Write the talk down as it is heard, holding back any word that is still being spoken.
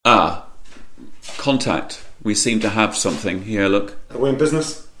contact. We seem to have something here, look. Are we in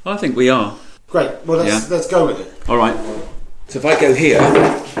business? I think we are. Great. Well, let's go with it. All right. So if I go here...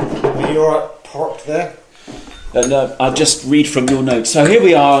 Are you all right parked there? And I'll just read from your notes. So here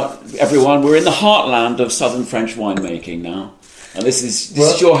we are, everyone. We're in the heartland of southern French winemaking now. And this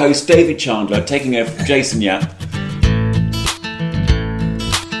is your host, David Chandler, taking over from Jason Yap.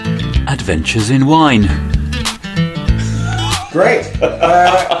 Adventures in Wine. Great.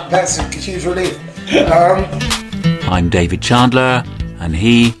 That's a huge relief. I'm David Chandler, and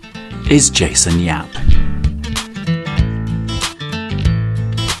he is Jason Yap.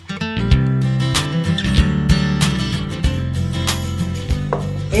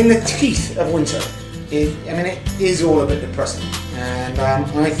 In the teeth of winter, it is all a bit depressing, and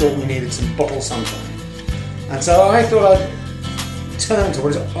I thought we needed some bottle sunshine. And so I thought I'd turn to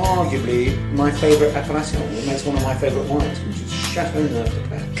what is arguably my favourite appellation. It makes one of my favourite wines, which is Châteauneuf Du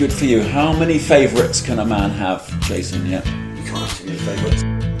Pape. Good for you. How many favourites can a man have, Jason? Yeah. You can't have too many favourites.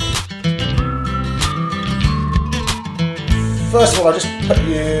 First of all, I'll just put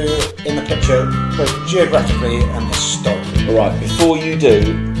you in the picture both geographically and historically. All right, before you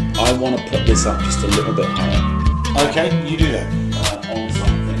do, I want to put this up just a little bit higher. Okay, you do that. On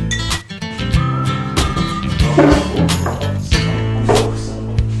something.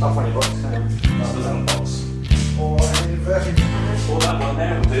 Up on your box. Or an inverted panel. Or that one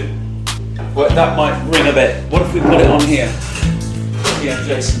there will do. Well, that might ring a bit. What if we put it on here? Yeah,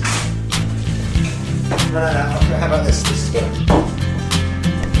 Jason. No. How about this? This is good.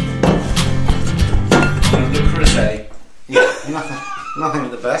 Le Creuset. Yeah, nothing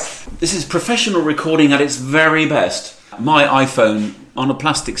but the best. This is professional recording at its very best. My iPhone on a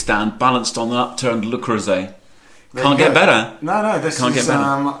plastic stand balanced on an upturned Le Creuset. Can't get better. No, this Can't is get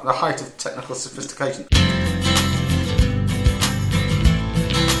better. The height of technical sophistication.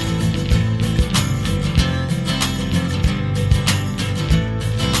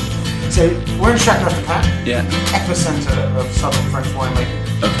 So we're in Châteauneuf Du Pape, Yeah. epicentre of southern French winemaking.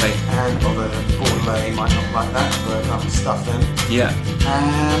 Okay. And although the Bordelais you might not like that, but stuff then. Yeah.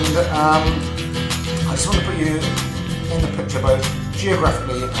 And I just want to put you in the picture both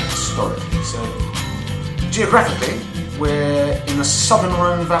geographically and historically. So geographically, we're in the southern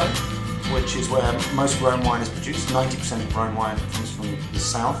Rhone Valley, which is where most Rhone wine is produced. 90% of Rhone wine comes from the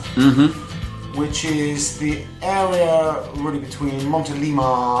south. Mm-hmm. Which is the area really between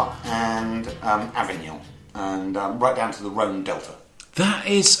Montélimar and Avignon, and right down to the Rhone Delta. That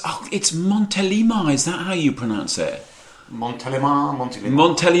is... Oh, it's Montélimar. Is that how you pronounce it? Montélimar.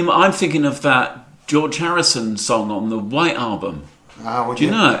 Montélimar. I'm thinking of that George Harrison song on the White Album. Do you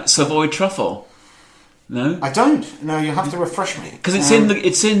know it? Savoy Truffle. No? I don't. No, you have to refresh me. Because it's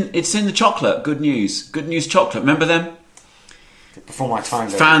in the chocolate. Good News chocolate. Remember them? Before my time.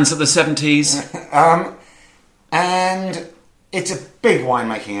 Fans of the 70s. And it's a big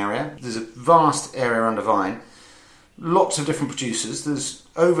winemaking area. There's a vast area under vine. Lots of different producers. There's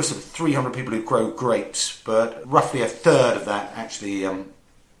over sort of 300 people who grow grapes, but roughly a third of that actually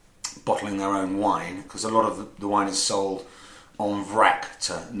bottling their own wine, because a lot of the wine is sold en vrac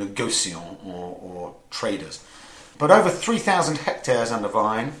to négociants or traders. But over 3,000 hectares under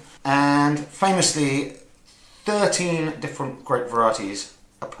vine, and famously 13 different grape varieties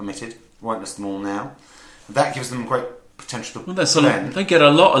are permitted. Won't list them all now. That gives them great potential to blend. They get a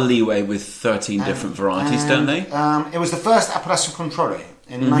lot of leeway with 13 different varieties, don't they? It was the first appellation contrôlée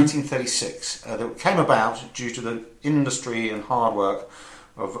in 1936 that came about due to the industry and hard work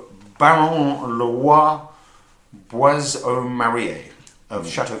of Baron Leroy Bois-au-Marie of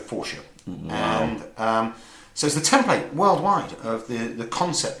Château Fortier. Wow. And so it's the template worldwide of the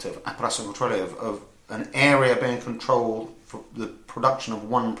concept of appellation contrôlée, of an area being controlled for the production of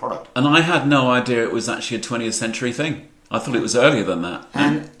one product. And I had no idea it was actually a 20th century thing. I thought it was earlier than that.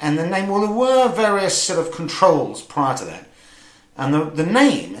 And the name, well, there were various sort of controls prior to that. And the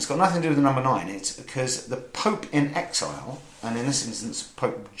name, it's got nothing to do with the number 9. It's because the Pope in exile, and in this instance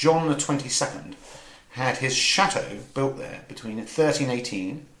Pope John the 22nd, had his chateau built there between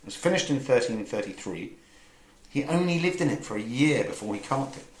 1318, it was finished in 1333. He only lived in it for a year before he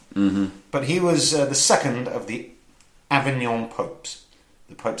carved it. Mm-hmm. But he was the second of the Avignon Popes,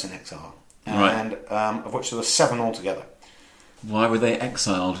 the popes in exile, and of which there were 7 altogether. Why were they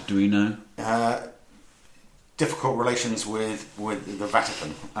exiled, do we know? Difficult relations with the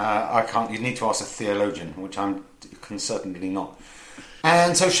Vatican. I can't. You need to ask a theologian, which I can certainly not.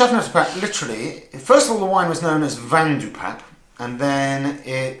 And so Châteauneuf Du Pape, literally, first of all, the wine was known as Vin du Pape, and then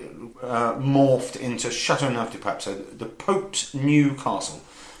it morphed into Châteauneuf Du Pape, so the Pope's new castle.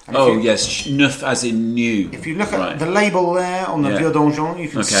 And yes, neuf as in new. If you look at the label there on the Vieux d'Anjou, you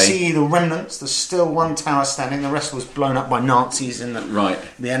can see the remnants. There's still one tower standing. The rest was blown up by Nazis in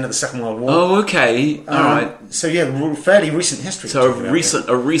the end of the Second World War. Oh, okay. All right. So fairly recent history. So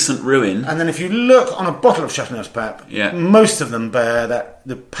a recent ruin. And then if you look on a bottle of Châteauneuf Du Pape, most of them bear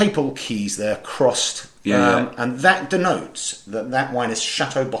the papal keys there crossed. And that denotes that wine is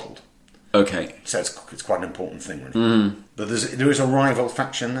chateau bottled. Okay. So it's quite an important thing, really. But there is a rival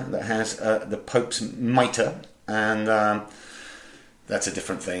faction that has the Pope's mitre, and that's a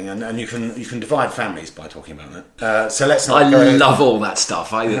different thing. And you can divide families by talking about that. So let's not. I love all that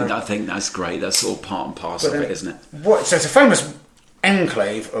stuff. I think that's great. That's all part and parcel of it, isn't it? So it's a famous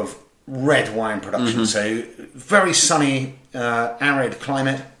enclave of red wine production. So very sunny, arid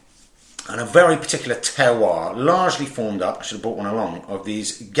climate. And a very particular terroir, largely formed up, I should have brought one along, of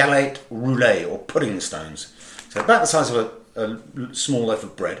these galette roulée, or pudding stones. So about the size of a small loaf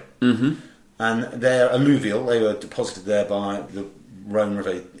of bread. And they're alluvial. They were deposited there by the Rhone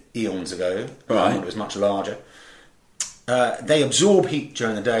River eons ago. Right. It was much larger. They absorb heat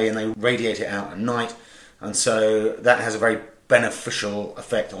during the day and they radiate it out at night. And so that has a very beneficial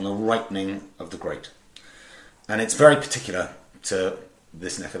effect on the ripening of the grape. And it's very particular to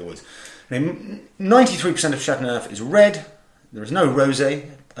this neck of the woods. 93% of Châteauneuf is red. There is no rosé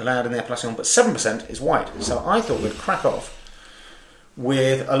allowed in the appellation, but 7% is white. So I thought we'd crack off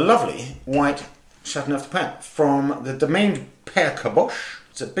with a lovely white Châteauneuf Du Pape from the Domaine Du Père Caboche.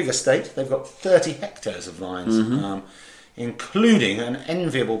 It's a big estate. They've got 30 hectares of vines, including an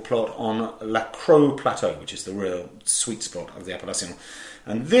enviable plot on La Croix Plateau, which is the real sweet spot of the appellation.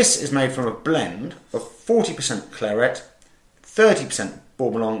 And this is made from a blend of 40% Claret, 30% Beau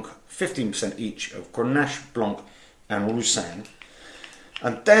Blanc, 15% each of Grenache, Blanc and Roussanne.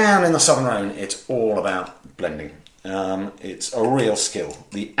 And down in the Southern Rhone, it's all about blending. It's a real skill,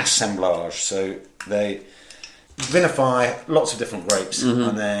 the assemblage. So they vinify lots of different grapes,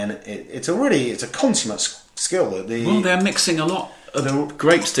 and then it's a consummate skill. Well, they're mixing a lot of the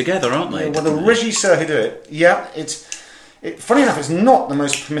grapes together, aren't they? Well, the regisseur who do it, funny enough, it's not the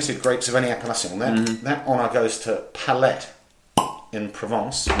most permitted grapes of any appellation. That honour goes to Palette in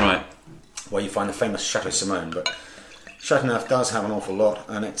Provence, right, where you find the famous Chateau Simone. But Châteauneuf does have an awful lot,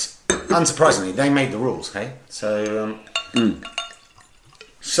 and it's unsurprisingly they made the rules. Hey, so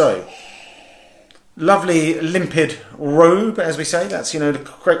lovely limpid robe, as we say. That's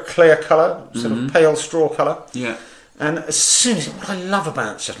the great clear colour, sort of pale straw colour. Yeah. And as soon as what I love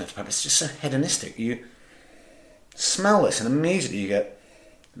about Châteauneuf Du Pape, it's just so hedonistic. You smell this, and immediately you get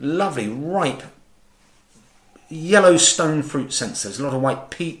lovely ripe yellow stone fruit scents. There's a lot of white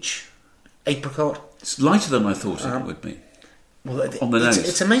peach, apricot. It's lighter than I thought it would be. Well, on the nose,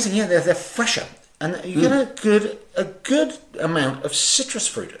 it's amazing. Yeah, they're fresher, and you get a good amount of citrus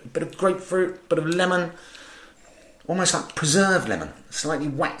fruit, a bit of grapefruit, a bit of lemon, almost like preserved lemon, slightly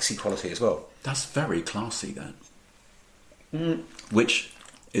waxy quality as well. That's very classy, that. Which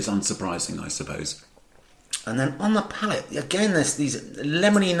is unsurprising, I suppose. And then on the palate, again, there's these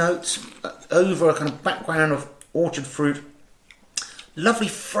lemony notes over a kind of background of orchard fruit. Lovely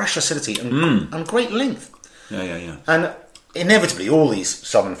fresh acidity and great length. Yeah. And inevitably, all these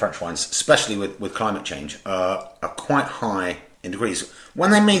southern French wines, especially with climate change, are quite high in degrees.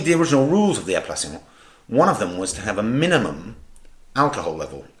 When they made the original rules of the appellation, one of them was to have a minimum alcohol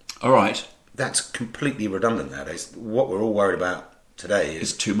level. All right. That's completely redundant nowadays. What we're all worried about today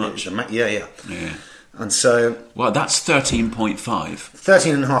is too much. Yeah. And so... Well, that's 13.5.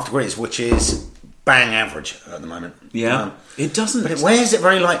 13.5 degrees, which is bang average at the moment. Yeah. It doesn't... But it weighs it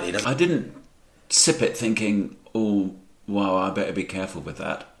very lightly, doesn't it? I didn't sip it thinking, oh, wow, I better be careful with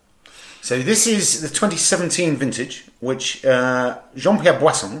that. So this is the 2017 vintage, which Jean-Pierre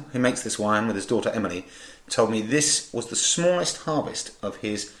Boisson, who makes this wine with his daughter Emily, told me this was the smallest harvest of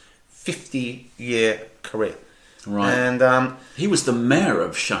his 50-year career. Right. And he was the mayor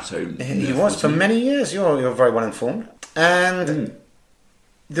of Châteauneuf. He was for many years. You're very well informed. And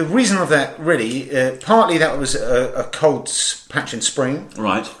the reason of that, really, partly that was a cold patch in spring,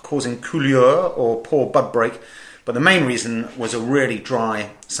 right, causing coulure or poor bud break. But the main reason was a really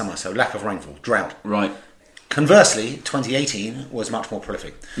dry summer, so lack of rainfall, drought. Right. Conversely, 2018 was much more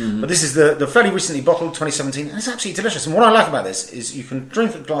prolific. But this is the fairly recently bottled 2017, and it's absolutely delicious. And what I like about this is you can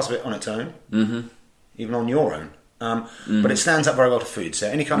drink a glass of it on its own, even on your own. But it stands up very well to food. So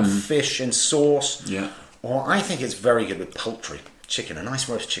any kind of fish and sauce. Yeah. Or I think it's very good with poultry, chicken, a nice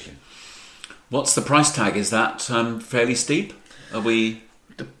roast chicken. What's the price tag? Is that fairly steep? Are we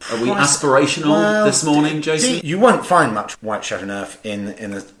aspirational this morning, Jason? You won't find much white Châteauneuf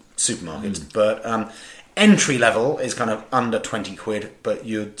in the supermarkets, but Entry level is kind of under 20 quid, but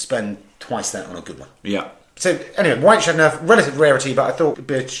you'd spend twice that on a good one. Yeah. So anyway, white Châteauneuf, relative rarity, but I thought it'd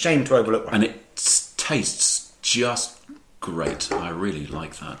be a shame to overlook one. And it tastes just great. I really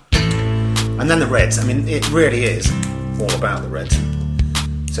like that. And then the reds. I mean, it really is all about the reds.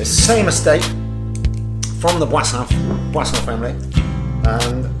 So same estate from the Boisson family,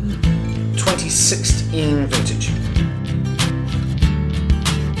 and 2016 vintage.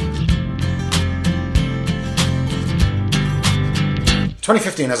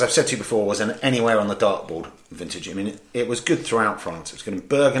 2015, as I've said to you before, was an anywhere on the dartboard vintage. I mean, it was good throughout France. It was good in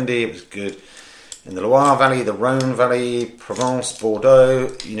Burgundy, it was good in the Loire Valley, the Rhone Valley, Provence,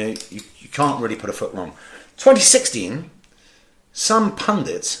 Bordeaux. You know, you can't really put a foot wrong. 2016, some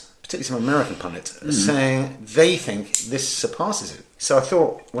pundits, particularly some American pundits, are saying they think this surpasses it. So I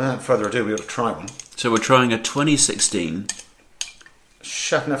thought, without further ado, we ought to try one. So we're trying a 2016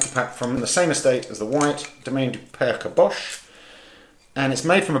 Châteauneuf Du Pape from the same estate as the white Domaine Du Père Caboche. And it's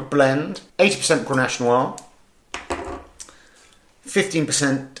made from a blend, 80% Grenache Noir,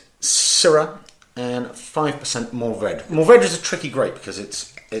 15% Syrah, and 5% Mourvèdre. Mourvèdre is a tricky grape because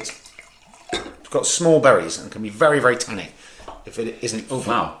it's got small berries and can be very, very tannic if it isn't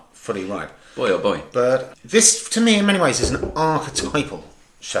fully ripe. Boy, oh boy. But this, to me, in many ways, is an archetypal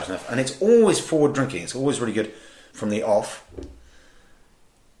Châteauneuf, and it's always forward drinking. It's always really good from the off.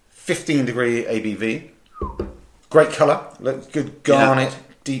 15 degree ABV. Great colour, good garnet,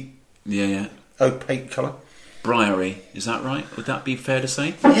 deep, opaque colour. Briary, is that right? Would that be fair to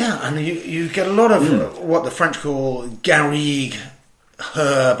say? Yeah, and you get a lot of what the French call garrigue,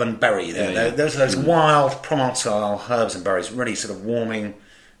 herb and berry. There's those wild Provençal herbs and berries, really sort of warming,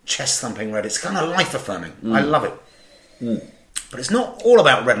 chest-thumping red. It's kind of life-affirming. I love it. But it's not all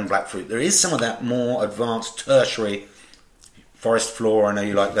about red and black fruit. There is some of that more advanced tertiary forest flora. I know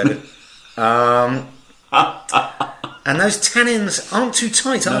you like that. And those tannins aren't too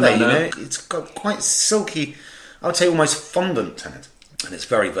tight, are they? No. You know, it's got quite silky, I would say almost fondant tannins. And it's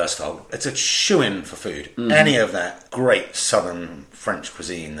very versatile. It's a shoe-in for food. Any of that great southern French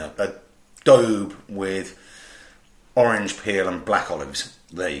cuisine, a daube with orange peel and black olives.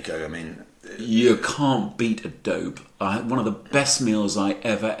 There you go. I mean, you can't beat a daube. One of the best meals I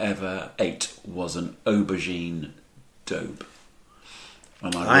ever ate was an aubergine daube.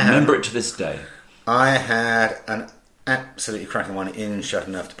 And I remember it to this day. I had an absolutely cracking one in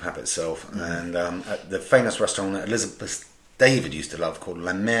Châteauneuf Du Pape itself, and at the famous restaurant that Elizabeth David used to love called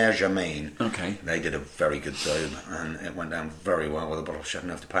La Mère Germaine. Okay. They did a very good daube, and it went down very well with a bottle of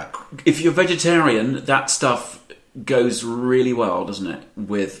Châteauneuf Du Pape. If you're vegetarian, that stuff goes really well, doesn't it,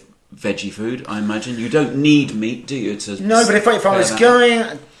 with veggie food, I imagine? You don't need meat, do you? No, but if I was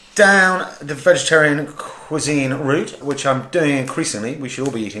going down the vegetarian cuisine route, which I'm doing increasingly, we should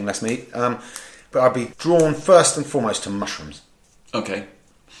all be eating less meat, but I'd be drawn first and foremost to mushrooms. Okay.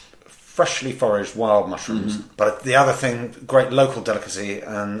 Freshly foraged wild mushrooms. But the other thing, great local delicacy,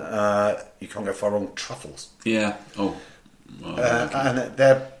 and you can't go far wrong, truffles. Yeah. And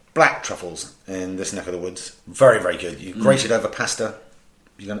they're black truffles in this neck of the woods. Very, very good. You grate it over pasta.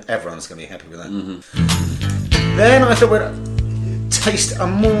 Everyone's going to be happy with that. Then I thought we'd taste a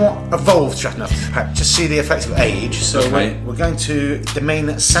more evolved Châteauneuf Du Pape to see the effects of age. So we're going to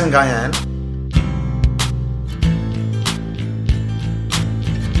Domaine Saint Gayan.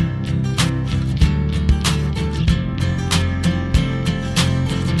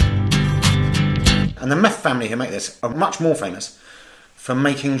 And the Meth family who make this are much more famous for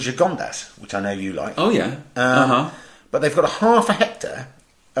making gigondas, which I know you like. Oh, yeah. But they've got half a hectare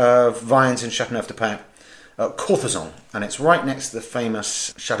of vines in Châteauneuf Du Pape at Courthézon, and it's right next to the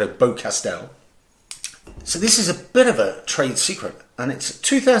famous Chateau Beaucastel. So this is a bit of a trade secret, and it's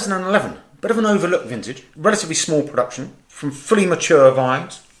 2011. Bit of an overlooked vintage, relatively small production from fully mature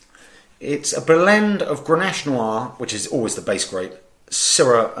vines. It's a blend of Grenache Noir, which is always the base grape,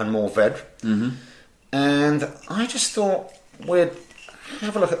 Syrah and Mourvèdre. And I just thought we'd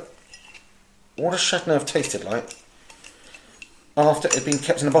have a look at what a Châteauneuf tasted like after it had been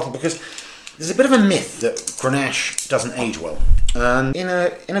kept in a bottle, because there's a bit of a myth that Grenache doesn't age well. And in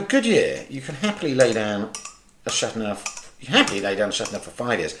a good year, you can happily lay down a Châteauneuf. You can happily lay down a Châteauneuf for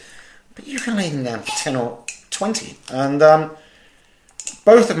 5 years, but you can lay them down for 10 or 20. And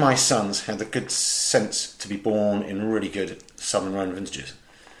both of my sons had the good sense to be born in really good Southern Rhone vintages.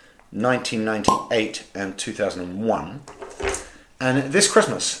 1998 and 2001, and this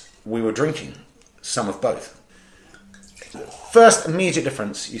Christmas we were drinking some of both. First immediate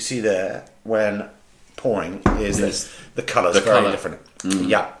difference you see there when pouring is that the colour's very different.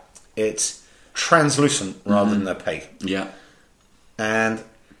 Yeah, it's translucent rather than opaque. Yeah, and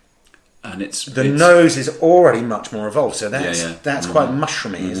And it's the nose is already much more evolved, so that's quite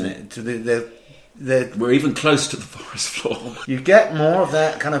mushroomy, isn't it? We're even close to the forest floor. You get more of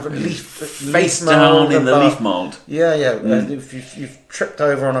that kind of leaf face down in the leaf mould. Yeah. If you've tripped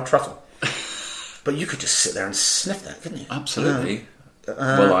over on a truffle, but you could just sit there and sniff that, couldn't you? Absolutely.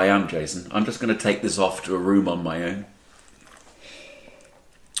 Well, I am, Jason. I'm just going to take this off to a room on my own.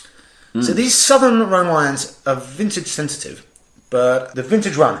 So these southern Rhone wines are vintage sensitive, but the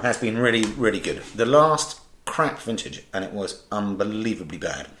vintage run has been really, really good. The last crap vintage, and it was unbelievably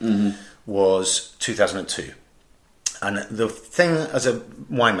bad, was 2002. And the thing as a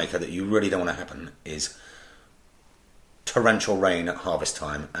winemaker that you really don't want to happen is torrential rain at harvest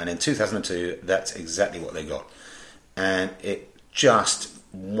time. And in 2002, that's exactly what they got. And it just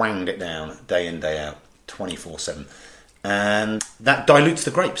wanged it down day in, day out, 24/7. And that dilutes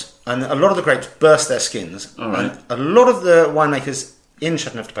the grapes. And a lot of the grapes burst their skins. All right. And a lot of the winemakers in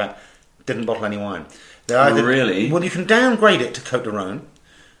Châteauneuf Du Pape didn't bottle any wine. Really? Well, you can downgrade it to Côte de Rhône.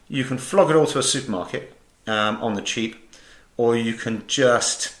 You can flog it all to a supermarket on the cheap, or you can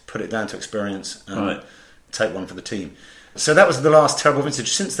just put it down to experience and take one for the team. So that was the last terrible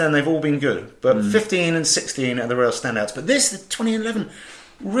vintage. Since then, they've all been good. But 15 and 16 are the real standouts. But this, the 2011,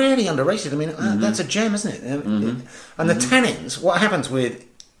 really underrated. I mean, that's a gem, isn't it? And the tannins, what happens with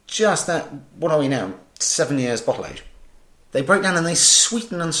just that, what are we now, 7 years bottle age? They break down and they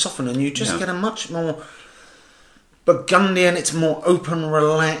sweeten and soften, and you just get a much more Burgundian, it's more open,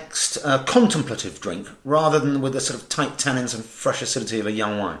 relaxed, contemplative drink, rather than with the sort of tight tannins and fresh acidity of a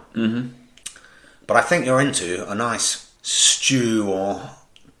young wine. But I think you're into a nice stew or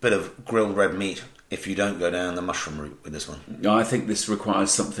bit of grilled red meat if you don't go down the mushroom route with this one. I think this requires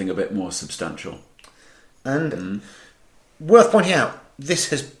something a bit more substantial. And worth pointing out,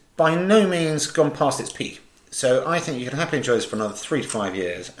 this has by no means gone past its peak. So I think you can happily enjoy this for another 3 to 5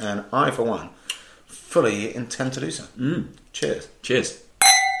 years, and I, for one, fully intend to do so. Cheers. Cheers.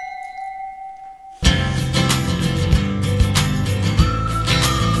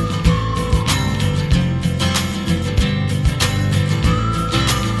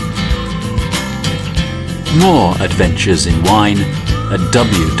 More adventures in wine at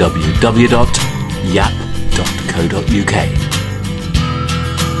www.yap.co.uk.